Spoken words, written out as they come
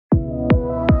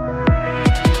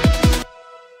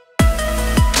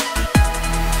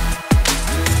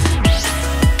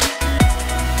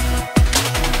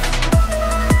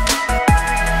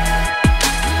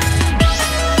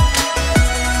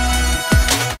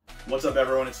What's up,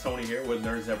 everyone? It's Tony here with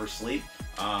Nerds Never Sleep.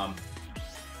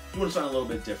 Doing something a little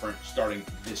bit different starting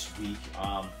this week.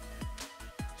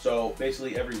 So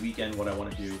basically every weekend what I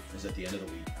want to do is at the end of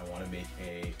the week, I want to make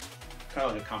a kind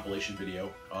of like a compilation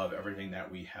video of everything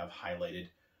that we have highlighted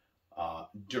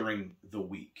during the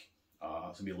week. It's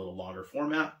going to be a little longer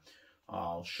format.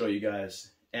 I'll show you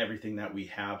guys everything that we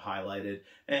have highlighted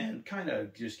and kind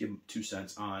of just give 2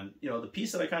 cents on, you know, the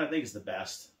piece that I kind of think is the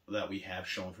best that we have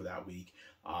shown for that week.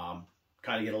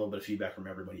 Kind of get a little bit of feedback from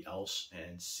everybody else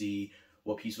and see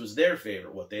what piece was their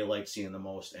favorite, what they liked seeing the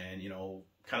most, and, you know,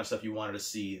 kind of stuff you wanted to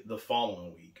see the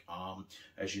following week.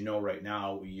 As you know, right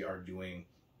now we are doing,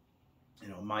 you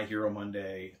know, My Hero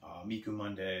Monday, Miku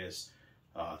Mondays,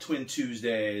 Twin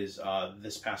Tuesdays.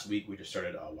 This past week we just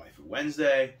started Waifu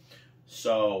Wednesday.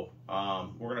 So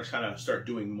we're going to kind of start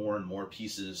doing more and more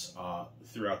pieces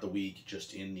throughout the week,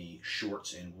 just in the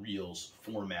shorts and reels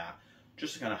format,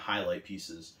 just to kind of highlight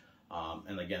pieces.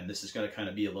 And again, this is going to kind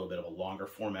of be a little bit of a longer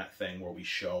format thing where we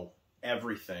show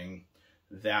everything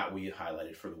that we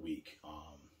highlighted for the week.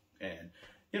 And,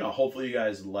 you know, hopefully you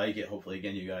guys like it. Hopefully,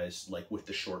 again, you guys, like with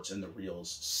the shorts and the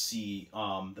reels, see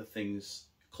the things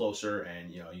closer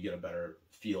and, you know, you get a better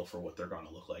feel for what they're going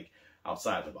to look like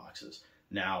outside the boxes.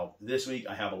 Now, this week,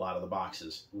 I have a lot of the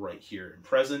boxes right here and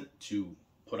present to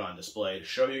put on display to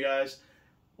show you guys.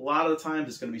 A lot of the times,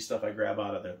 it's going to be stuff I grab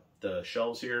out of the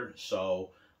shelves here,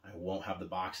 so I won't have the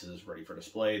boxes ready for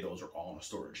display. Those are all in a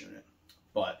storage unit.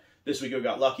 But this week, I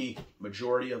got lucky.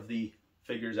 Majority of the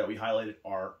figures that we highlighted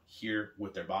are here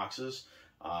with their boxes.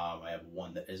 I have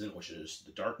one that isn't, which is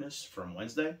the Darkness from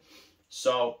Wednesday.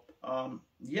 So,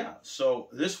 yeah. So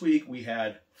this week, we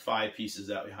had 5 pieces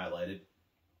that we highlighted.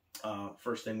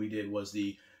 First thing we did was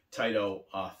the Taito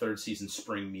 3rd season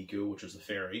Spring Miku, which was the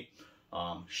fairy.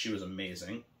 She was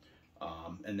amazing.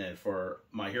 And then for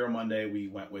My Hero Monday, we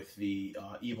went with the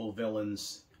Evil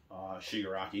Villains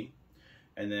Shigaraki.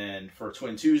 And then for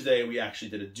Twin Tuesday, we actually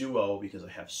did a duo because I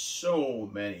have so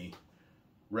many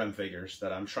Rem figures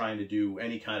that I'm trying to do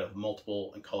any kind of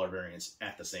multiple and color variants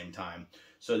at the same time.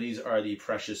 So these are the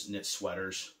Precious Knit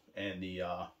Sweaters and the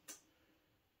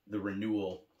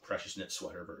Renewal Precious Knit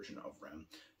Sweater version of Rem.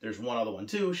 There's one other one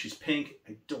too. She's pink.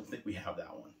 I don't think we have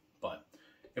that one, but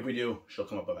if we do, she'll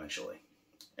come up eventually.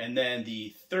 And then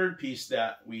the third piece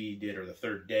that we did, or the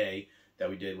third day that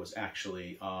we did, was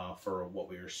actually for what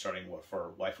we were starting with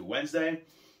for Waifu Wednesday,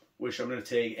 which I'm going to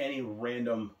take any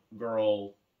random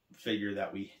girl figure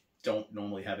that we don't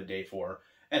normally have a day for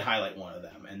and highlight one of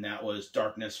them. And that was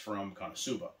Darkness from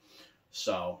Konosuba.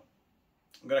 So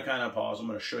I'm going to kind of pause. I'm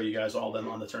going to show you guys all of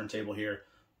them on the turntable here,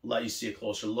 let you see a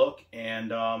closer look, and,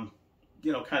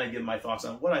 you know, kind of give my thoughts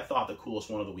on what I thought the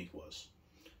coolest one of the week was.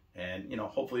 And, you know,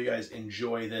 hopefully you guys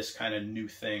enjoy this kind of new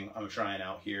thing I'm trying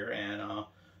out here. And,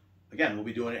 again, we'll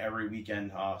be doing it every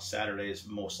weekend, Saturdays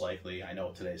most likely. I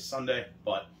know today's Sunday,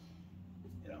 but,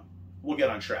 you know, we'll get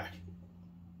on track.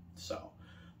 So,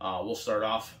 we'll start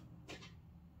off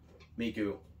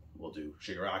Miku, we'll do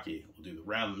Shigaraki, we'll do the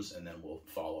Rems, and then we'll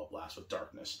follow up last with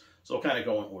Darkness. So we'll kind of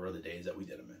go in order of the days that we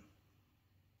did them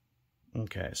in.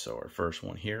 Okay, so our first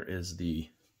one here is the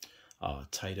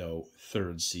Taito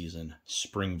 3rd season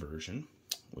spring version,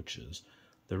 which is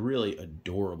the really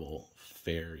adorable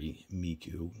fairy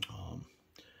Miku.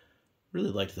 Really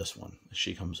liked this one.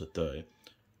 She comes with the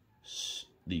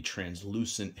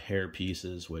translucent hair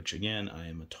pieces, which again, I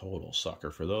am a total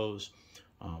sucker for those.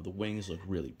 The wings look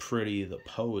really pretty. The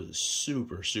pose is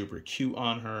super, super cute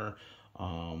on her.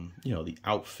 You know, the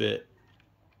outfit,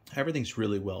 everything's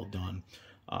really well done.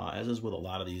 As is with a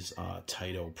lot of these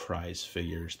Taito prize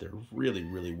figures, they're really,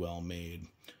 really well made.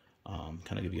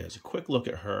 Kind of give you guys a quick look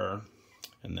at her,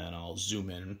 and then I'll zoom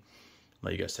in,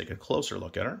 let you guys take a closer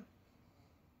look at her.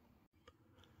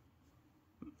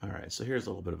 All right, so here's a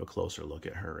little bit of a closer look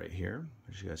at her right here,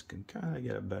 as you guys can kind of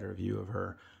get a better view of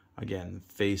her. Again,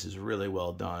 face is really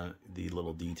well done. The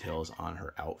little details on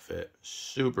her outfit,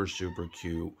 super, super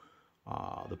cute.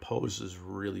 The pose is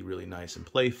really, really nice and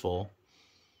playful.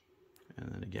 And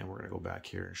then again, we're going to go back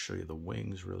here and show you the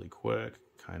wings really quick.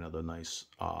 Kind of the nice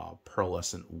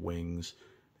pearlescent wings.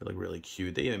 They look really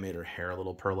cute. They even made her hair a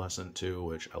little pearlescent too,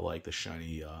 which I like the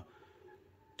shiny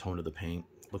tone of the paint.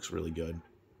 Looks really good.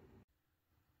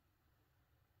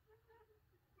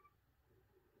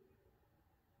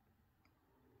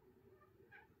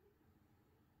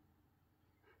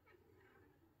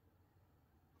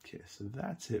 Okay, so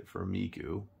that's it for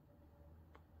Miku.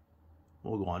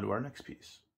 We'll go on to our next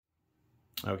piece.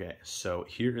 Okay, so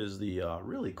here is the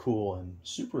really cool and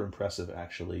super impressive,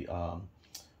 actually,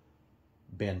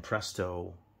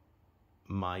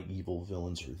 My Evil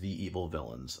Villains, or The Evil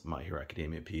Villains, My Hero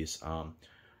Academia piece.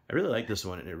 I I really like this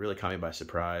one, and it really caught me by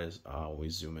surprise. When we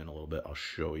zoom in a little bit, I'll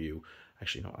show you.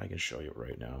 Actually, no, I can show you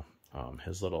right now.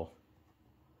 His little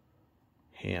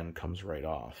hand comes right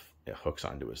off. It hooks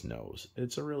onto his nose.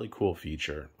 It's a really cool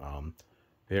feature.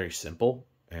 Very simple,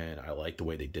 and I like the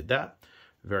way they did that.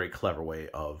 Very clever way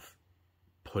of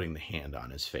putting the hand on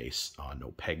his face.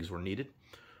 No pegs were needed.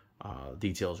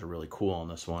 Details are really cool on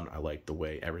this one. I like the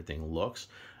way everything looks.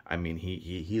 I mean,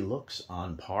 he looks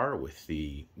on par with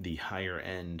the higher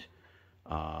end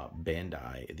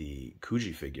Bandai, the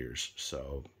Kuji figures.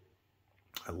 So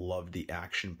I love the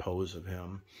action pose of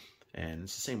him, and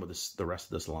it's the same with the rest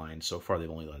of this line. So far, they've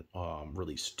only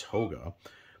released Toga,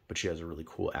 but she has a really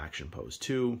cool action pose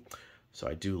too. So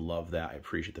I do love that. I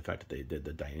appreciate the fact that they did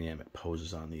the dynamic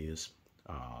poses on these.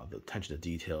 The attention to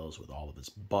details with all of his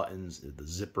buttons, the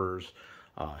zippers,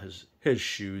 his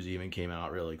shoes even came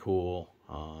out really cool.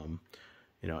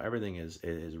 You know, everything is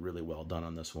really well done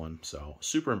on this one. So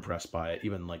super impressed by it,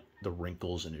 even like the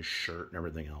wrinkles in his shirt and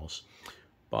everything else.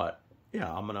 But yeah,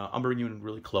 I'm bring you in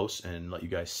really close and let you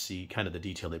guys see kind of the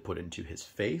detail they put into his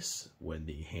face when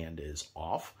the hand is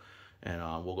off, and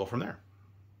we'll go from there.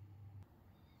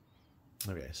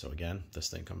 Okay, so again, this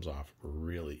thing comes off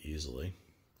really easily.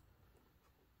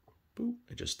 Boop,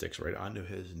 it just sticks right onto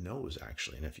his nose,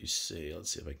 actually. And if you see,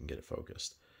 let's see if I can get it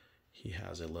focused. He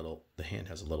has the hand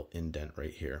has a little indent right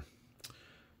here.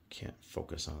 Can't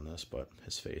focus on this, but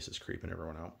his face is creeping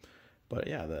everyone out. But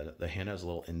yeah, the hand has a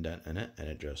little indent in it, and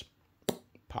it just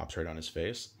pops right on his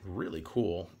face. Really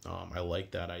cool. I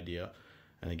like that idea.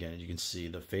 And again, as you can see,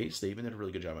 the face, they even did a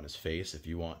really good job on his face. If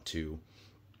you want to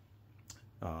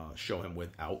show him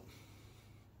without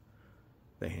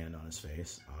the hand on his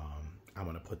face, I'm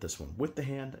going to put this one with the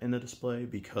hand in the display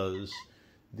because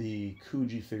the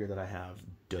Kuji figure that I have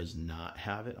does not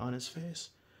have it on his face.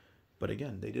 But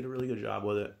again, they did a really good job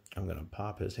with it. I'm going to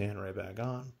pop his hand right back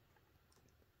on.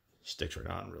 Sticks right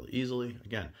on really easily.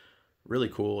 Again, really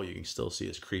cool. You can still see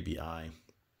his creepy eye.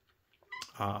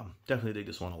 Definitely dig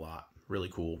this one a lot. Really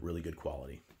cool, really good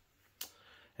quality.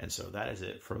 And so that is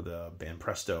it for the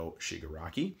Banpresto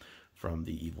Shigaraki from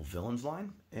the Evil Villains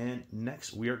line. And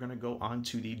next we are going to go on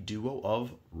to the duo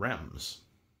of Rems.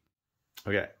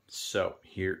 Okay, so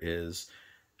here is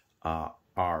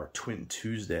our Twin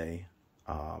Tuesday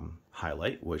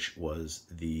highlight, which was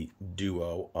the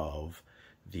duo of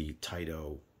the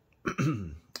Taito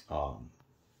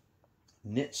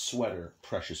knit sweater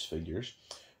precious figures,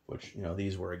 which, you know,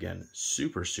 these were, again,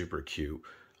 super, super cute.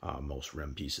 Most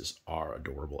Rem pieces are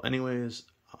adorable anyways.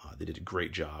 They did a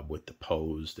great job with the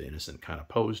pose, the innocent kind of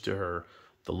pose to her,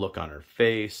 the look on her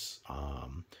face.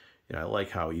 You know, I like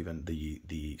how even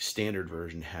the standard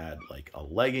version had like a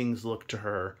leggings look to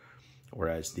her,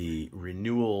 whereas the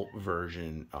Renewal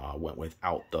version went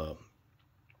without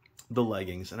the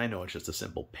leggings. And I know it's just a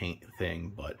simple paint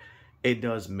thing, but it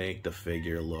does make the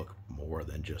figure look more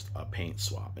than just a paint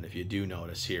swap. And if you do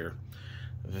notice here,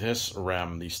 this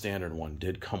Rem, the standard one,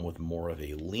 did come with more of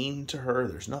a lean to her.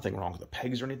 There's nothing wrong with the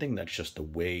pegs or anything. That's just the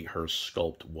way her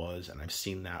sculpt was, and I've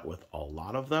seen that with a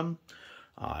lot of them.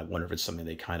 I wonder if it's something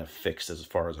they kind of fixed as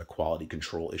far as a quality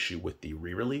control issue with the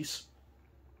re-release.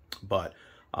 But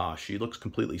she looks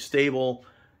completely stable.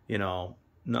 You know,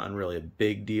 nothing really a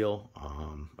big deal.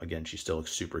 Again, she still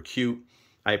looks super cute.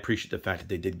 I appreciate the fact that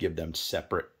they did give them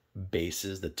separate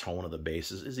bases. The tone of the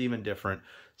bases is even different.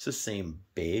 It's the same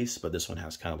base, but this one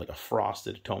has kind of like a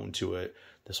frosted tone to it.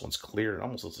 This one's clear. It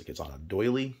almost looks like it's on a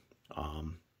doily.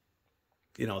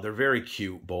 You know, they're very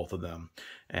cute, both of them.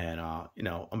 And, you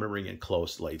know, I'm going to bring in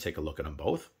close to let you take a look at them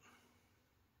both.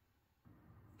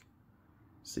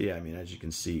 So, yeah, I mean, as you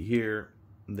can see here,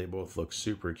 they both look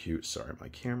super cute. Sorry, my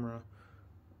camera.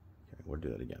 Okay, we'll do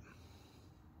that again.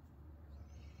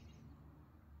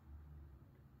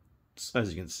 So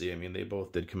as you can see, I mean, they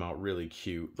both did come out really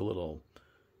cute. The little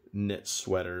knit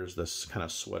sweaters, this kind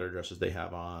of sweater dresses they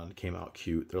have on came out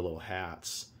cute. Their little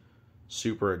hats,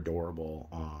 super adorable.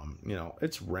 You know,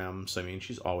 it's Rems. I mean,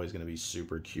 she's always going to be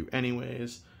super cute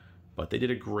anyways, but they did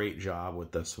a great job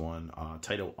with this one.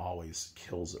 Taito always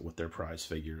kills it with their prize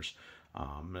figures.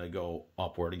 I'm going to go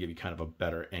upward and give you kind of a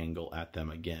better angle at them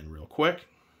again real quick.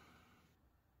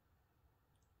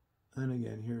 And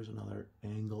again, here's another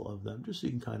angle of them, just so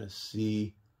you can kind of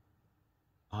see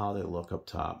how they look up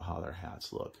top, how their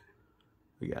hats look.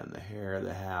 Again, the hair,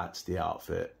 the hats, the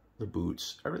outfit, the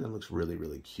boots, everything looks really,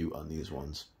 really cute on these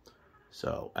ones.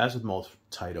 So, as with most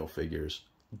Taito figures,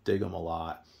 dig them a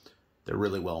lot. They're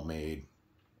really well made.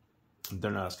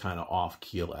 They're not as kind of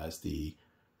off-keel as the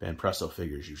Banpresto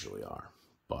figures usually are.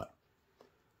 But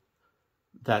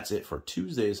that's it for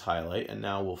Tuesday's highlight, and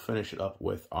now we'll finish it up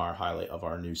with our highlight of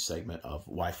our new segment of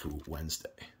Waifu Wednesday.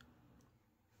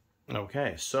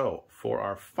 Okay, so for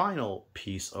our final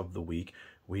piece of the week,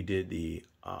 we did the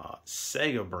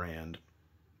Sega brand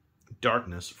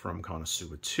Darkness from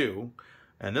Konosuba 2.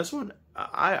 And this one,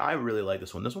 I really like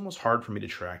this one. This one was hard for me to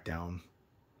track down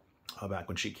back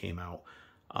when she came out.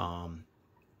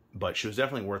 But she was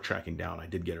definitely worth tracking down. I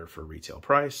did get her for retail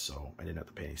price, so I didn't have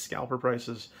to pay any scalper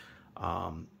prices.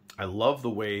 I love the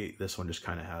way this one just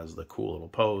kind of has the cool little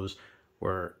pose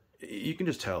where you can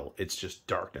just tell it's just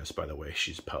darkness by the way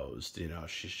she's posed. You know,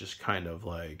 she's just kind of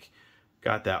like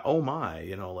got that, oh my,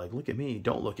 you know, like, look at me,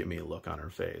 don't look at me look on her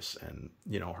face. And,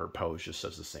 you know, her pose just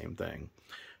says the same thing.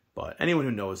 But anyone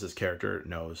who knows this character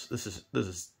knows this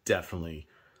is definitely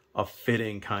a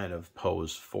fitting kind of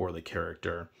pose for the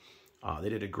character. They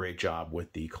did a great job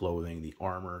with the clothing, the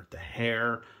armor, the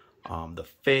hair, the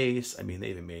face. I mean, they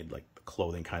even made like the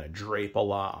clothing kind of drape a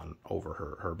lot on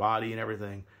over her body and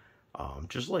everything.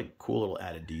 Just like cool little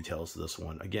added details to this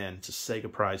one. Again, it's a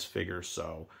Sega prize figure,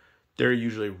 so they're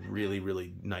usually really,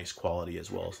 really nice quality as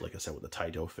well as, like I said, with the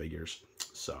Taito figures.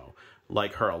 So,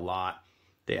 like her a lot.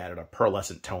 They added a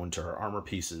pearlescent tone to her armor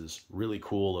pieces. Really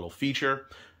cool little feature.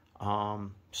 So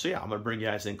yeah, I'm going to bring you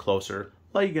guys in closer,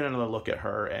 let you get another look at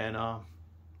her, and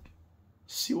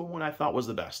see what one I thought was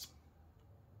the best.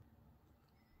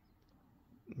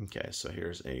 Okay, so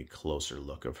here's a closer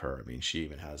look of her. I mean, she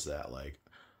even has that, like,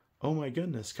 oh my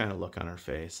goodness kind of look on her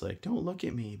face. Like, don't look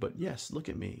at me, but yes, look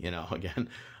at me. You know, again,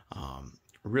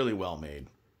 really well made.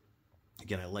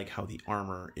 Again, I like how the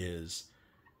armor is,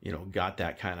 you know, got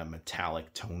that kind of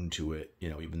metallic tone to it. You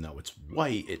know, even though it's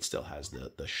white, it still has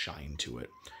the shine to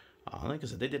it. Like I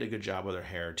said, they did a good job with her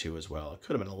hair too as well. It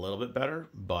could have been a little bit better,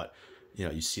 but you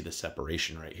know, you see the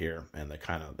separation right here, and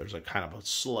there's a kind of a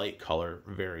slight color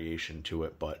variation to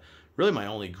it. But really, my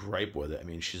only gripe with it, I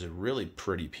mean, she's a really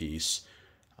pretty piece.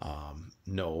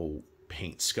 No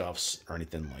paint scuffs or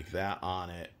anything like that on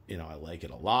it. You know, I like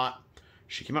it a lot.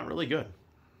 She came out really good.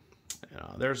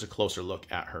 There's a closer look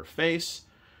at her face.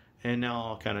 And now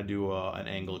I'll kind of do an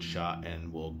angled shot,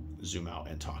 and we'll zoom out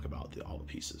and talk about all the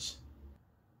pieces.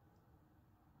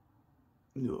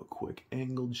 Do a quick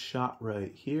angled shot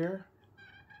right here.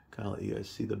 Kind of let you guys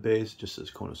see the base. Just says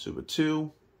Konosuba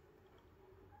 2.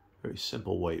 Very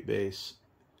simple white base.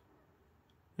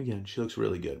 Again, she looks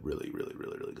really good. Really, really,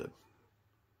 really, really good.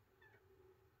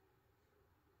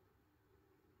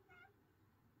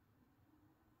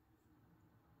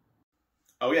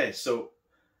 Okay, so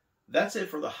that's it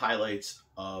for the highlights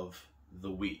of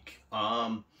the week.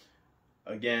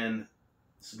 Again,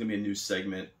 this is going to be a new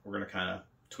segment. We're going to kind of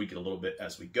tweak it a little bit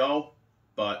as we go,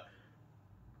 but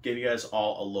give you guys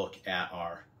all a look at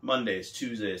our Mondays,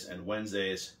 Tuesdays, and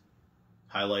Wednesdays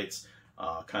highlights,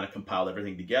 kind of compiled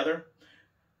everything together.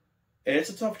 And it's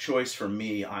a tough choice for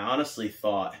me. I honestly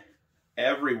thought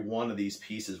every one of these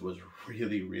pieces was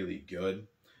really, really good.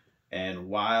 And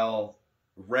while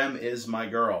Rem is my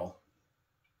girl,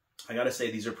 I gotta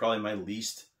say these are probably my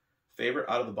least favorite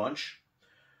out of the bunch.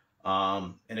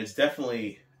 And it's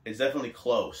definitely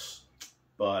close.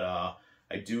 But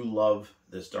I do love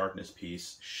this Darkness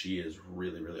piece. She is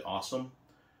really, really awesome.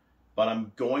 But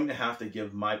I'm going to have to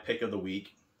give my pick of the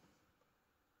week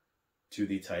to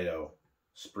the Taito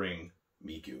Spring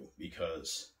Miku,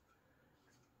 because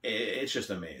it's just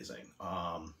amazing.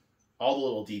 All the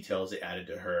little details they added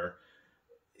to her,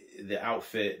 the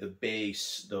outfit, the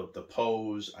base, the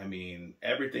pose. I mean,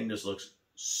 everything just looks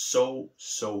so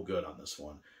good on this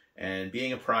one. And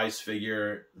being a prize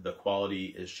figure, the quality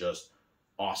is just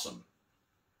awesome.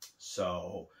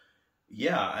 So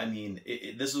yeah, I mean,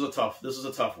 this is a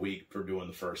tough week for doing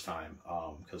the first time,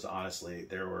 because honestly,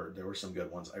 there were some good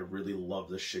ones. I really love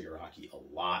this Shigaraki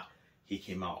a lot. He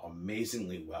came out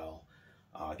amazingly well.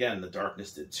 Again, the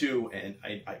Darkness did too, and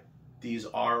these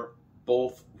are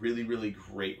both really, really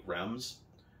great Rems,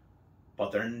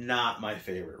 but they're not my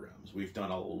favorite Rems. We've done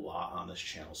a lot on this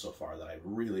channel so far that I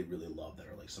really, really love, that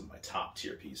are like some of my top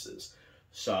tier pieces.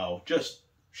 So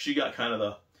she got kind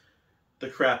of the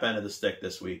crap end of the stick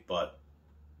this week, but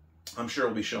I'm sure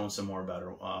we'll be showing some more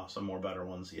better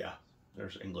ones. Yeah,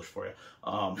 there's English for you.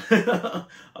 I'm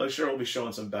sure we'll be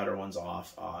showing some better ones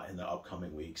off in the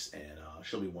upcoming weeks, and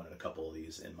she'll be winning a couple of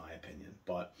these, in my opinion.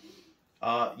 But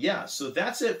yeah, so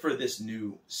that's it for this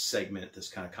new segment, this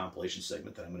kind of compilation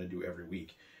segment that I'm going to do every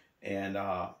week. And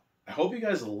I hope you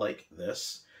guys like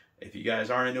this. If you guys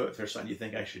aren't into it, if there's something you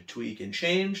think I should tweak and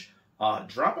change,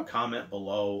 drop a comment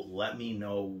below. Let me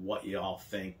know what y'all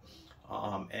think.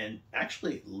 And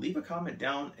actually, leave a comment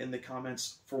down in the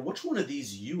comments for which one of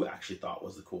these you actually thought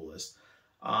was the coolest.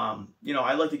 You know,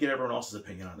 I'd like to get everyone else's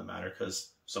opinion on the matter, because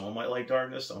someone might like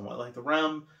Darkness, someone might like the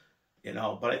Rem, you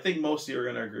know, but I think most of you are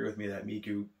going to agree with me that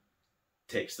Miku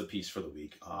takes the piece for the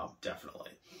week,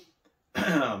 definitely.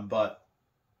 But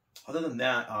other than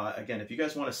that, again, if you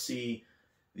guys want to see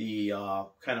the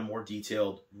kind of more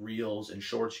detailed reels and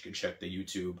shorts, you can check the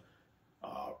YouTube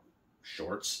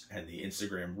shorts and the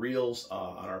Instagram reels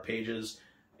on our pages.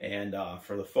 And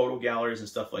for the photo galleries and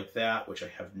stuff like that, which I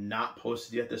have not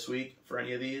posted yet this week for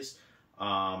any of these,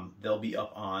 they'll be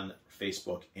up on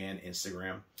Facebook and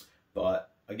Instagram.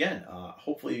 But again,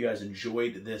 hopefully you guys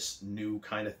enjoyed this new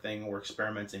kind of thing we're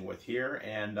experimenting with here.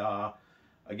 And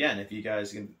again, if you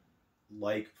guys can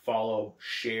like, follow,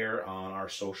 share on our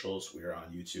socials, we're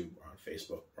on YouTube, we're on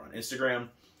Facebook, we're on Instagram.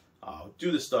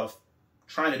 Do this stuff,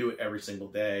 trying to do it every single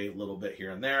day, a little bit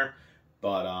here and there.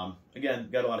 But again,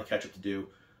 got a lot of catch up to do.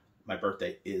 My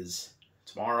birthday is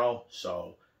tomorrow,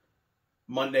 so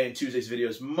Monday and Tuesday's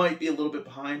videos might be a little bit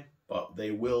behind, but they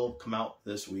will come out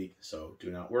this week, so do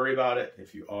not worry about it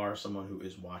if you are someone who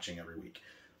is watching every week.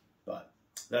 But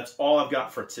that's all I've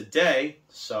got for today.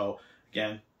 So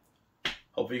again,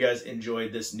 hope you guys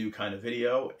enjoyed this new kind of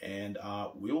video, and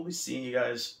we will be seeing you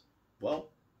guys, well,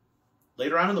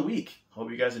 later on in the week.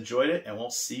 Hope you guys enjoyed it, and we'll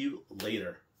see you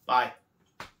later. Bye.